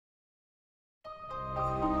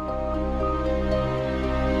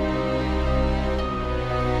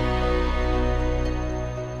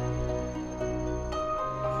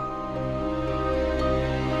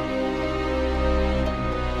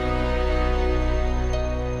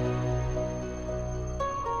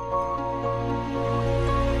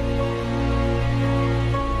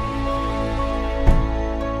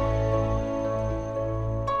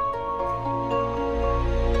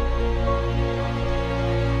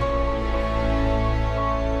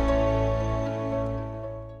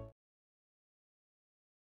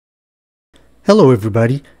Hello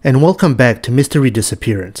everybody, and welcome back to Mystery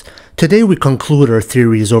Disappearance. Today we conclude our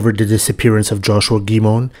theories over the disappearance of Joshua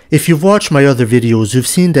Guimond. If you've watched my other videos, you've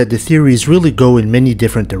seen that the theories really go in many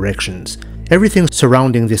different directions. Everything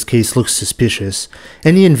surrounding this case looks suspicious.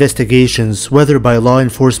 Any investigations, whether by law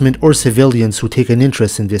enforcement or civilians who take an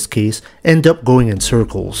interest in this case, end up going in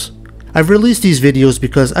circles. I've released these videos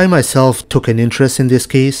because I myself took an interest in this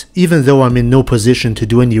case, even though I'm in no position to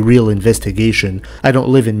do any real investigation. I don't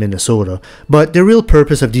live in Minnesota. But the real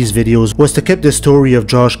purpose of these videos was to keep the story of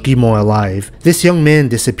Josh Guimond alive. This young man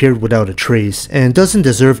disappeared without a trace and doesn't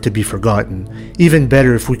deserve to be forgotten. Even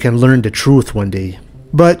better if we can learn the truth one day.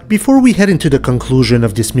 But before we head into the conclusion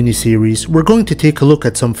of this mini-series, we're going to take a look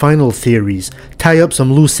at some final theories, tie up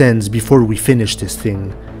some loose ends before we finish this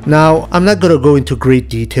thing. Now, I'm not going to go into great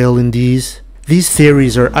detail in these. These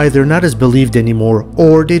theories are either not as believed anymore,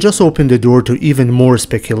 or they just open the door to even more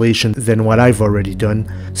speculation than what I've already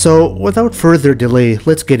done. So, without further delay,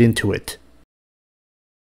 let's get into it.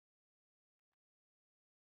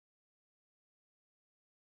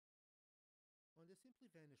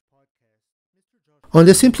 On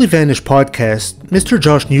the Simply Vanished podcast, Mr.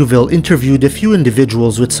 Josh Newville interviewed a few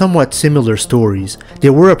individuals with somewhat similar stories. They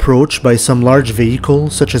were approached by some large vehicle,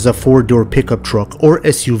 such as a 4-door pickup truck or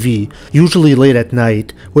SUV, usually late at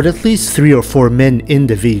night, with at least 3 or 4 men in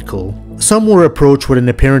the vehicle. Some were approached with an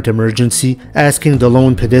apparent emergency, asking the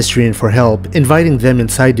lone pedestrian for help, inviting them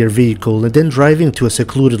inside their vehicle and then driving to a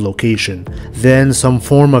secluded location. Then some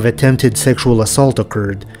form of attempted sexual assault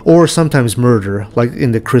occurred, or sometimes murder, like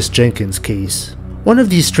in the Chris Jenkins case. One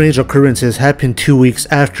of these strange occurrences happened 2 weeks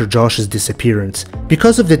after Josh's disappearance.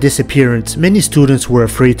 Because of the disappearance, many students were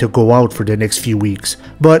afraid to go out for the next few weeks,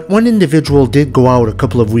 but one individual did go out a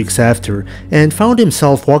couple of weeks after and found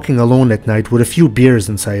himself walking alone at night with a few beers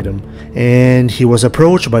inside him, and he was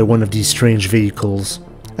approached by one of these strange vehicles.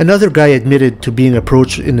 Another guy admitted to being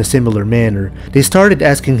approached in a similar manner. They started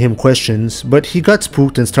asking him questions, but he got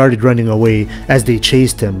spooked and started running away. As they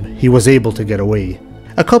chased him, he was able to get away.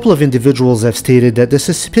 A couple of individuals have stated that the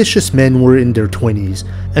suspicious men were in their 20s.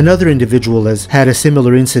 Another individual has had a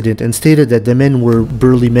similar incident and stated that the men were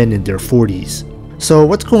burly men in their 40s. So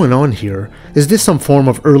what's going on here? Is this some form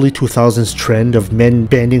of early 2000s trend of men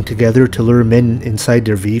banding together to lure men inside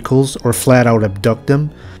their vehicles or flat out abduct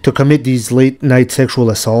them to commit these late night sexual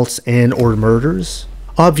assaults and or murders?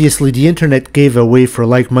 Obviously, the internet gave a way for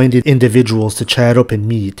like-minded individuals to chat up and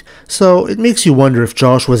meet, so it makes you wonder if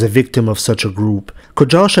Josh was a victim of such a group. Could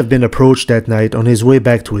Josh have been approached that night on his way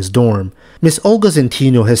back to his dorm? Miss Olga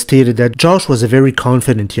Zentino has stated that Josh was a very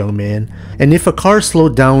confident young man, and if a car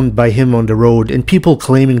slowed down by him on the road and people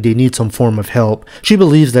claiming they need some form of help, she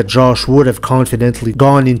believes that Josh would have confidently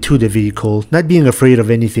gone into the vehicle, not being afraid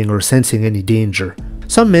of anything or sensing any danger.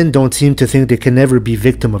 Some men don't seem to think they can never be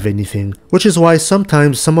victim of anything, which is why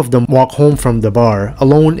sometimes some of them walk home from the bar,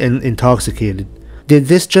 alone and intoxicated. Did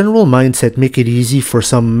this general mindset make it easy for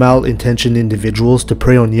some mal-intentioned individuals to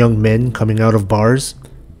prey on young men coming out of bars?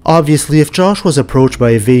 Obviously, if Josh was approached by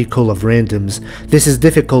a vehicle of randoms, this is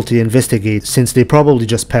difficult to investigate since they probably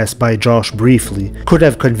just passed by Josh briefly, could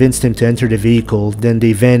have convinced him to enter the vehicle, then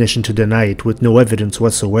they vanish into the night with no evidence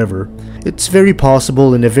whatsoever. It's very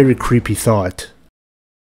possible and a very creepy thought.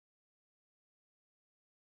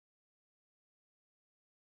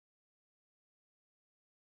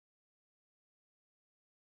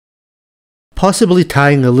 Possibly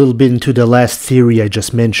tying a little bit into the last theory I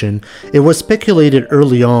just mentioned, it was speculated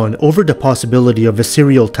early on over the possibility of a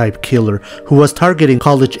serial-type killer who was targeting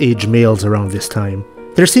college-age males around this time.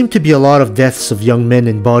 There seemed to be a lot of deaths of young men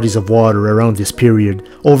in bodies of water around this period,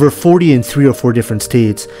 over 40 in 3 or 4 different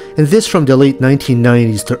states, and this from the late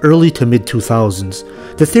 1990s to early to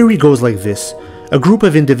mid-2000s. The theory goes like this. A group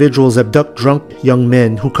of individuals abduct drunk young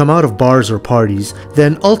men who come out of bars or parties,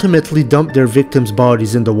 then ultimately dump their victims'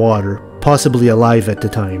 bodies in the water, possibly alive at the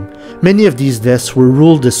time. Many of these deaths were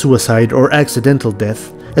ruled a suicide or accidental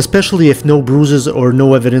death, especially if no bruises or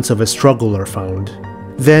no evidence of a struggle are found.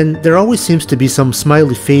 Then, there always seems to be some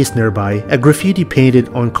smiley face nearby, a graffiti painted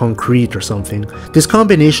on concrete or something. This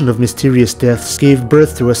combination of mysterious deaths gave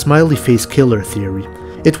birth to a smiley face killer theory.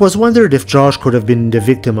 It was wondered if Josh could have been the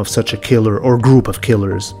victim of such a killer or group of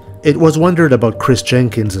killers. It was wondered about Chris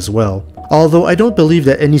Jenkins as well, although I don't believe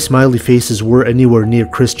that any smiley faces were anywhere near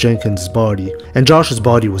Chris Jenkins' body, and Josh's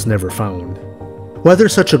body was never found. Whether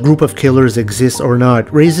such a group of killers exists or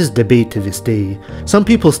not raises debate to this day. Some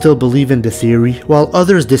people still believe in the theory, while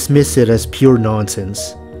others dismiss it as pure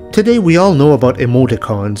nonsense. Today we all know about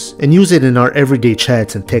emoticons and use it in our everyday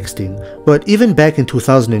chats and texting, but even back in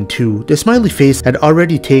 2002, the smiley face had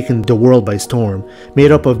already taken the world by storm,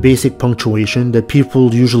 made up of basic punctuation that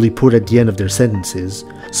people usually put at the end of their sentences.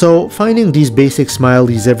 So finding these basic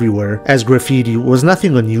smileys everywhere as graffiti was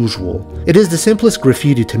nothing unusual. It is the simplest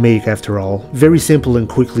graffiti to make after all, very simple and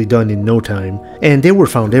quickly done in no time, and they were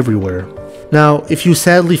found everywhere. Now, if you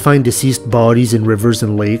sadly find deceased bodies in rivers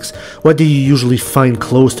and lakes, what do you usually find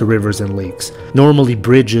close to rivers and lakes? Normally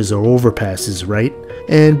bridges or overpasses, right?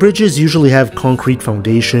 And bridges usually have concrete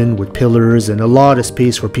foundation with pillars and a lot of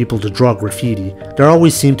space for people to draw graffiti. There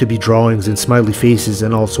always seem to be drawings and smiley faces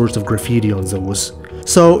and all sorts of graffiti on those.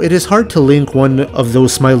 So it is hard to link one of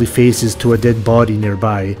those smiley faces to a dead body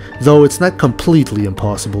nearby, though it's not completely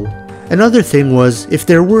impossible. Another thing was, if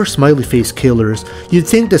there were smiley face killers, you'd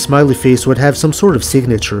think the smiley face would have some sort of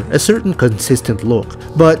signature, a certain consistent look.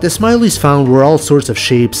 But the smileys found were all sorts of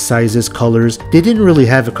shapes, sizes, colors. They didn't really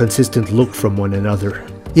have a consistent look from one another.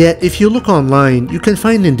 Yet, if you look online, you can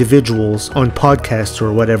find individuals, on podcasts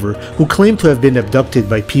or whatever, who claim to have been abducted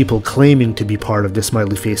by people claiming to be part of the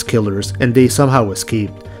smiley face killers, and they somehow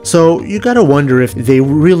escaped. So you gotta wonder if they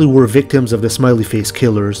really were victims of the smiley face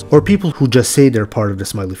killers, or people who just say they're part of the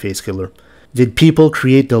smiley face killer. Did people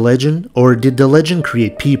create the legend, or did the legend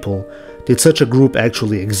create people? Did such a group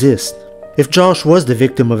actually exist? If Josh was the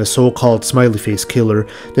victim of a so-called smiley face killer,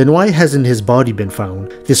 then why hasn't his body been found?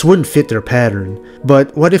 This wouldn't fit their pattern.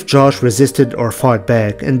 But what if Josh resisted or fought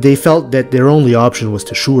back, and they felt that their only option was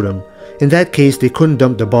to shoot him? In that case, they couldn't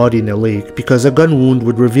dump the body in a lake because a gun wound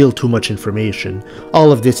would reveal too much information.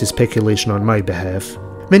 All of this is speculation on my behalf.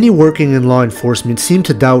 Many working in law enforcement seem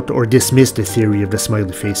to doubt or dismiss the theory of the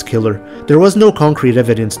smiley face killer. There was no concrete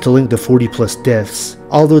evidence to link the 40+ deaths,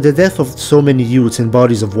 although the death of so many youths in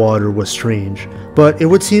bodies of water was strange. But it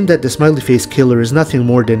would seem that the smiley face killer is nothing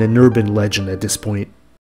more than an urban legend at this point.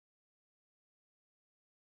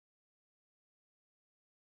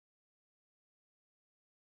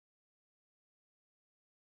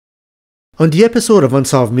 On the episode of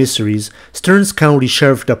Unsolved Mysteries, Stearns County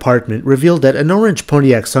Sheriff Department revealed that an orange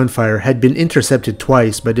Pontiac Sunfire had been intercepted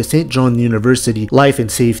twice by the St. John University Life and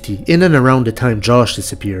Safety in and around the time Josh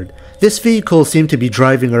disappeared. This vehicle seemed to be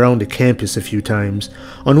driving around the campus a few times.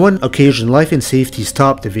 On one occasion, Life and Safety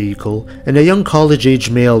stopped the vehicle, and a young college-age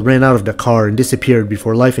male ran out of the car and disappeared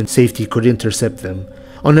before Life and Safety could intercept them.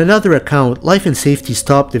 On another account, Life and Safety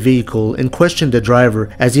stopped the vehicle and questioned the driver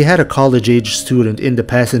as he had a college-age student in the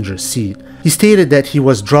passenger's seat. He stated that he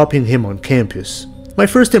was dropping him on campus. My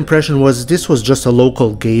first impression was this was just a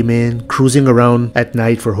local gay man cruising around at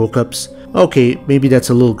night for hookups. Okay, maybe that's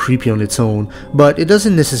a little creepy on its own, but it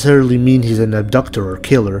doesn't necessarily mean he's an abductor or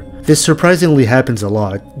killer. This surprisingly happens a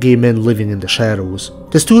lot, gay men living in the shadows.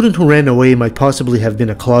 The student who ran away might possibly have been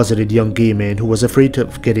a closeted young gay man who was afraid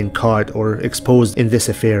of getting caught or exposed in this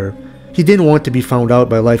affair. He didn't want to be found out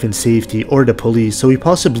by Life and Safety or the police, so he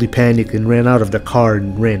possibly panicked and ran out of the car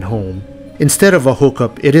and ran home. Instead of a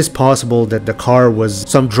hookup, it is possible that the car was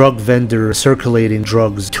some drug vendor circulating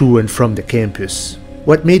drugs to and from the campus.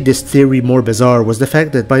 What made this theory more bizarre was the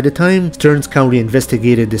fact that by the time Stearns County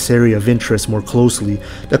investigated this area of interest more closely,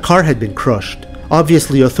 the car had been crushed.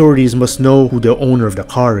 Obviously, authorities must know who the owner of the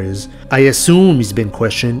car is. I assume he's been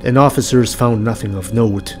questioned, and officers found nothing of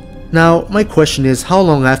note. Now, my question is, how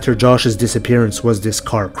long after Josh's disappearance was this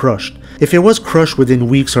car crushed? If it was crushed within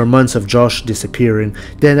weeks or months of Josh disappearing,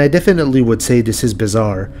 then I definitely would say this is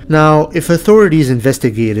bizarre. Now, if authorities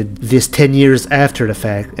investigated this 10 years after the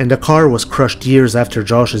fact, and the car was crushed years after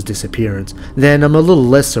Josh's disappearance, then I'm a little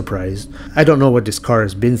less surprised. I don't know what this car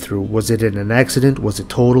has been through. Was it in an accident? Was it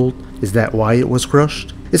totaled? Is that why it was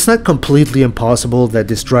crushed? It's not completely impossible that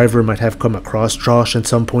this driver might have come across Josh at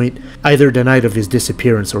some point, either the night of his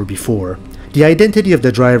disappearance or before. The identity of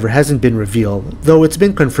the driver hasn't been revealed, though it's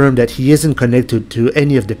been confirmed that he isn't connected to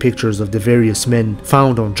any of the pictures of the various men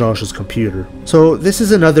found on Josh's computer. So this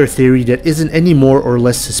is another theory that isn't any more or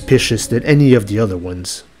less suspicious than any of the other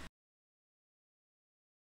ones.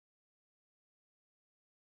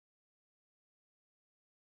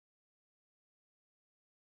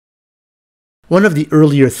 One of the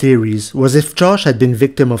earlier theories was if Josh had been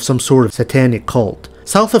victim of some sort of satanic cult.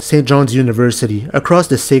 South of St. John's University, across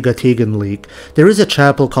the Segatagan Lake, there is a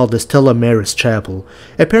chapel called the Stella Maris Chapel.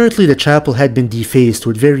 Apparently the chapel had been defaced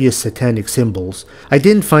with various satanic symbols. I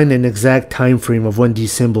didn't find an exact time frame of when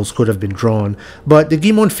these symbols could have been drawn, but the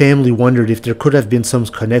Guimond family wondered if there could have been some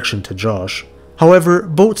connection to Josh. However,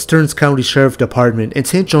 both Stearns County Sheriff Department and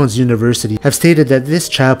St. John's University have stated that this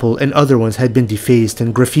chapel and other ones had been defaced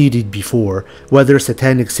and graffitied before, whether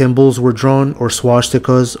satanic symbols were drawn or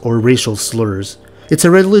swastikas or racial slurs. It's a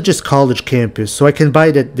religious college campus, so I can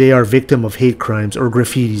buy that they are victim of hate crimes or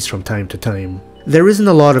graffitis from time to time. There isn't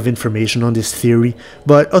a lot of information on this theory,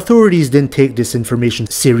 but authorities didn't take this information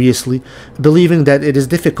seriously, believing that it is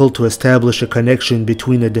difficult to establish a connection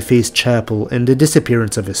between a defaced chapel and the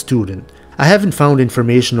disappearance of a student. I haven't found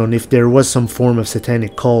information on if there was some form of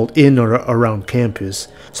satanic cult in or around campus.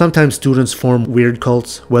 Sometimes students form weird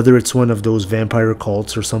cults, whether it's one of those vampire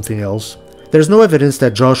cults or something else. There's no evidence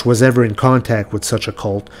that Josh was ever in contact with such a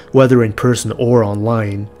cult, whether in person or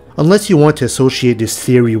online. Unless you want to associate this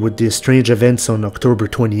theory with the strange events on October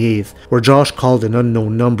 28th, where Josh called an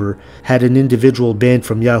unknown number, had an individual banned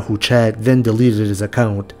from Yahoo Chat, then deleted his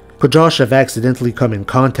account. Could Josh have accidentally come in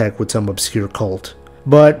contact with some obscure cult?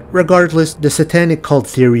 But regardless, the satanic cult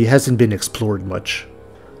theory hasn't been explored much.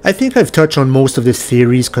 I think I've touched on most of the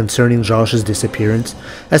theories concerning Josh's disappearance.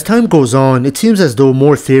 As time goes on, it seems as though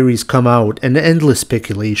more theories come out and endless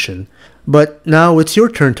speculation. But now it's your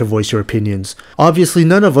turn to voice your opinions. Obviously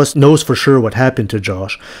none of us knows for sure what happened to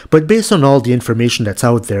Josh, but based on all the information that's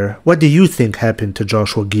out there, what do you think happened to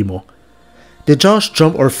Joshua Guimond? Did Josh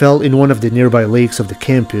jump or fell in one of the nearby lakes of the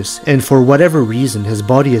campus, and for whatever reason his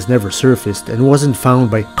body has never surfaced and wasn't found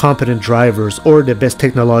by competent drivers or the best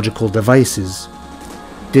technological devices?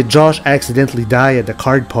 Did Josh accidentally die at the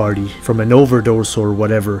card party from an overdose or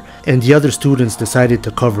whatever, and the other students decided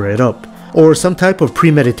to cover it up? Or some type of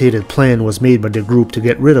premeditated plan was made by the group to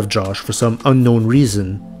get rid of Josh for some unknown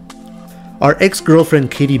reason? Are ex-girlfriend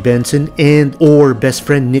Katie Benson and or best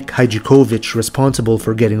friend Nick Hajikovic responsible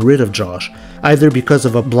for getting rid of Josh, either because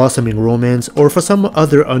of a blossoming romance or for some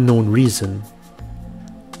other unknown reason?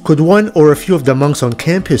 Could one or a few of the monks on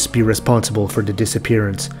campus be responsible for the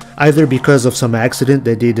disappearance, either because of some accident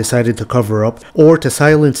that they decided to cover up, or to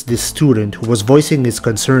silence this student who was voicing his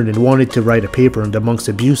concern and wanted to write a paper on the monks'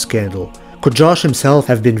 abuse scandal? Could Josh himself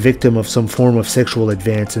have been victim of some form of sexual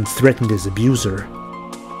advance and threatened his abuser?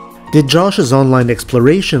 Did Josh's online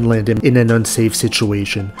exploration land him in an unsafe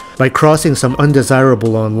situation by crossing some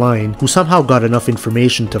undesirable online who somehow got enough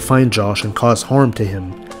information to find Josh and cause harm to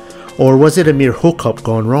him? Or was it a mere hookup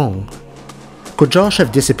gone wrong? Could Josh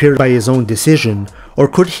have disappeared by his own decision, or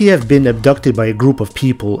could he have been abducted by a group of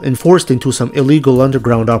people and forced into some illegal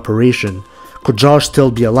underground operation? Could Josh still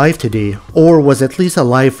be alive today, or was at least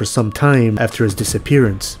alive for some time after his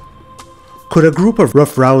disappearance? Could a group of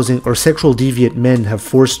rough-rousing or sexual deviant men have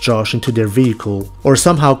forced Josh into their vehicle, or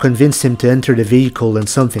somehow convinced him to enter the vehicle and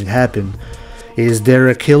something happened? Is there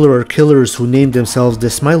a killer or killers who named themselves the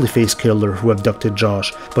Smiley Face Killer who abducted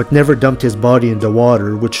Josh, but never dumped his body in the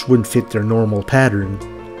water, which wouldn't fit their normal pattern?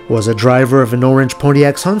 Was a driver of an orange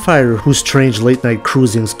Pontiac Sunfire whose strange late-night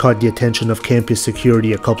cruisings caught the attention of campus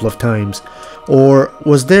security a couple of times? Or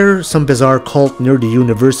was there some bizarre cult near the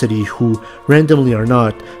university who, randomly or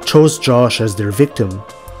not, chose Josh as their victim?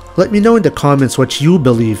 Let me know in the comments what you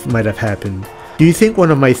believe might have happened. Do you think one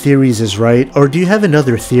of my theories is right, or do you have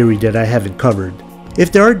another theory that I haven't covered?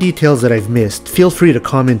 If there are details that I've missed, feel free to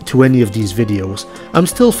comment to any of these videos. I'm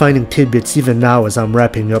still finding tidbits even now as I'm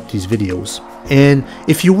wrapping up these videos. And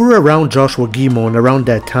if you were around Joshua Guimond around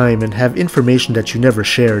that time and have information that you never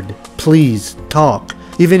shared, please talk,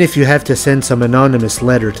 even if you have to send some anonymous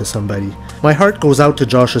letter to somebody. My heart goes out to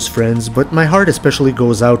Josh's friends, but my heart especially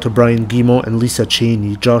goes out to Brian Guimond and Lisa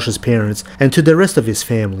Cheney, Josh's parents, and to the rest of his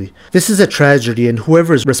family. This is a tragedy, and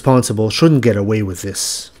whoever is responsible shouldn't get away with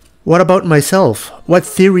this. What about myself? What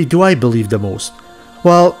theory do I believe the most?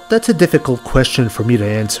 Well, that's a difficult question for me to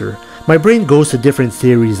answer. My brain goes to different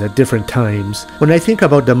theories at different times. When I think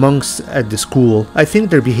about the monks at the school, I think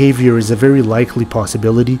their behavior is a very likely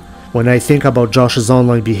possibility. When I think about Josh's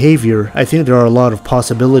online behavior, I think there are a lot of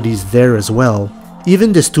possibilities there as well.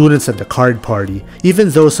 Even the students at the card party, even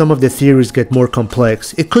though some of the theories get more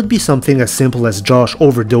complex, it could be something as simple as Josh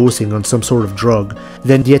overdosing on some sort of drug.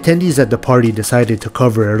 Then the attendees at the party decided to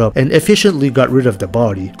cover it up and efficiently got rid of the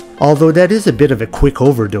body. Although that is a bit of a quick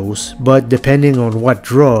overdose, but depending on what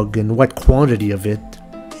drug and what quantity of it.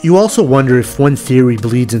 You also wonder if one theory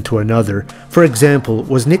bleeds into another. For example,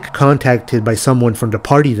 was Nick contacted by someone from the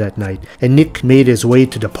party that night, and Nick made his way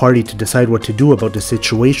to the party to decide what to do about the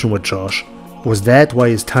situation with Josh? Was that why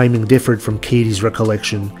his timing differed from Katie's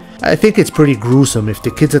recollection? I think it's pretty gruesome if the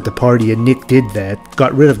kids at the party and Nick did that,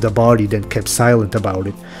 got rid of the body, then kept silent about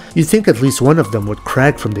it. You'd think at least one of them would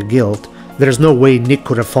crack from the guilt. There's no way Nick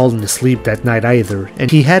could have fallen asleep that night either, and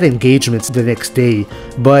he had engagements the next day,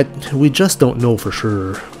 but we just don't know for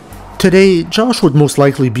sure. Today, Josh would most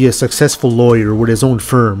likely be a successful lawyer with his own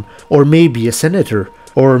firm, or maybe a senator,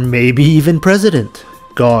 or maybe even president.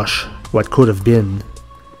 Gosh, what could have been.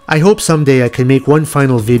 I hope someday I can make one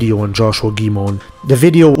final video on Joshua Guimond, the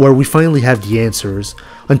video where we finally have the answers.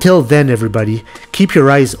 Until then everybody, keep your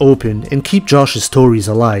eyes open and keep Josh's stories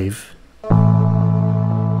alive.